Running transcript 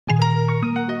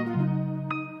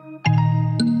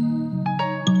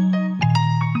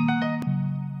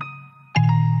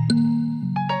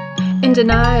In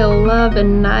denial, love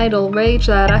and idle rage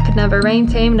that I could never rein,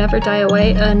 tame, never die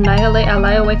away, annihilate. I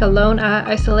lie awake alone, I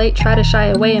isolate, try to shy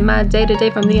away in my day-to-day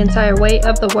from the entire weight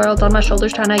of the world on my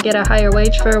shoulders, trying to get a higher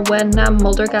wage for when I'm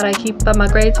older. Gotta keep up my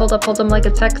grades, hold them like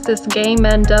a Texas game.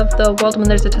 End of the world when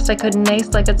there's a test I couldn't ace,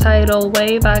 like a tidal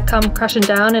wave I come crashing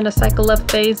down in a cycle of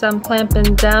phase. I'm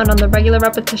clamping down on the regular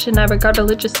repetition I regard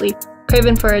religiously,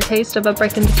 craving for a taste of a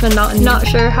break in this monotony. Not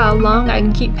sure how long I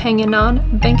can keep hanging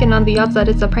on, banking on the odds that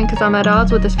it's a prank, cause I'm at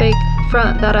odds with this fake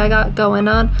front that I got going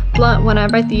on. Blunt when I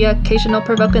write the occasional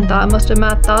provoking thought, most of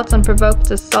my thoughts unprovoked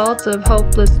assaults of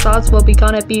hopeless thoughts will be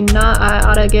gone, it be not. I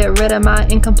oughta get rid of my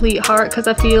incomplete heart, cause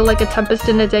I feel like a tempest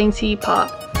in a dang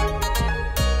teapot.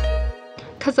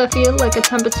 Cause I feel like a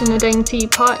tempest in a dang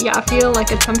teapot. Yeah, I feel like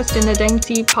a tempest in a dang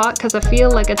teapot. Cause I feel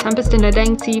like a tempest in a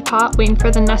dang teapot. Waiting for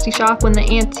the nasty shock when the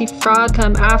anti-fraud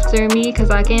come after me.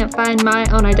 Cause I can't find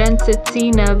my own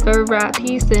identity. Never at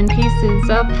peace in pieces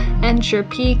of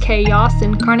entropy. Chaos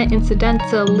incarnate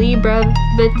incidentally.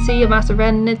 Brevity of my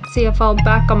serenity. I fall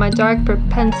back on my dark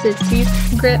propensities.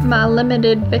 Grip my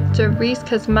limited victories.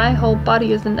 Cause my whole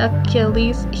body is an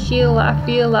Achilles heel. I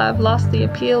feel I've lost the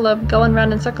appeal of going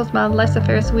round in circles. My life's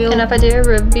a wheel. And if I dare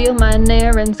reveal my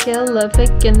nair and skill of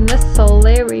picking this whole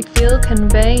airy field,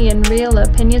 conveying real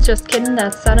opinions, just kidding,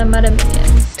 that's out of my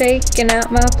dominion. Staking out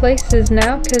my places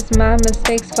now, cause my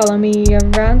mistakes follow me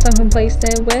around. I'm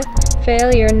complacent with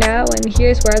failure now, and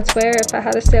here's where I'd swear if I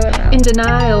had to say it now. In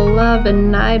denial, love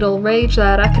and idle rage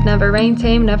that I could never rein,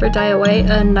 tame, never die away,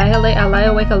 annihilate. I lie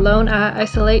awake alone, I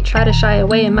isolate, try to shy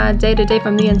away in my day-to-day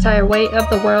from the entire weight of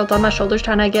the world on my shoulders,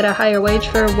 trying to get a higher wage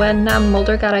for when I'm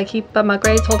older. Gotta keep up my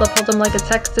grades, hold them like a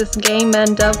Texas game.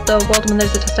 End of the world when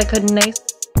there's a test I couldn't ace.